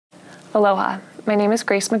Aloha, my name is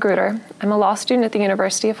Grace MaGruder. I'm a law student at the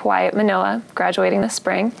University of Hawaii at Manoa, graduating this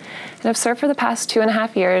spring, and have served for the past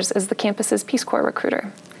 2.5 years as the campus's Peace Corps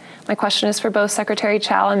recruiter. My question is for both Secretary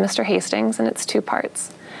Chow and Mr. Hastings, and it's two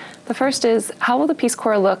parts. The first is, how will the Peace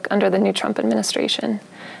Corps look under the new Trump administration?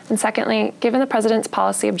 And secondly, given the President's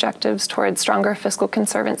policy objectives towards stronger fiscal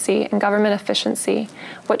conservancy and government efficiency,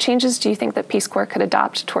 what changes do you think that Peace Corps could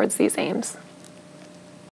adopt towards these aims?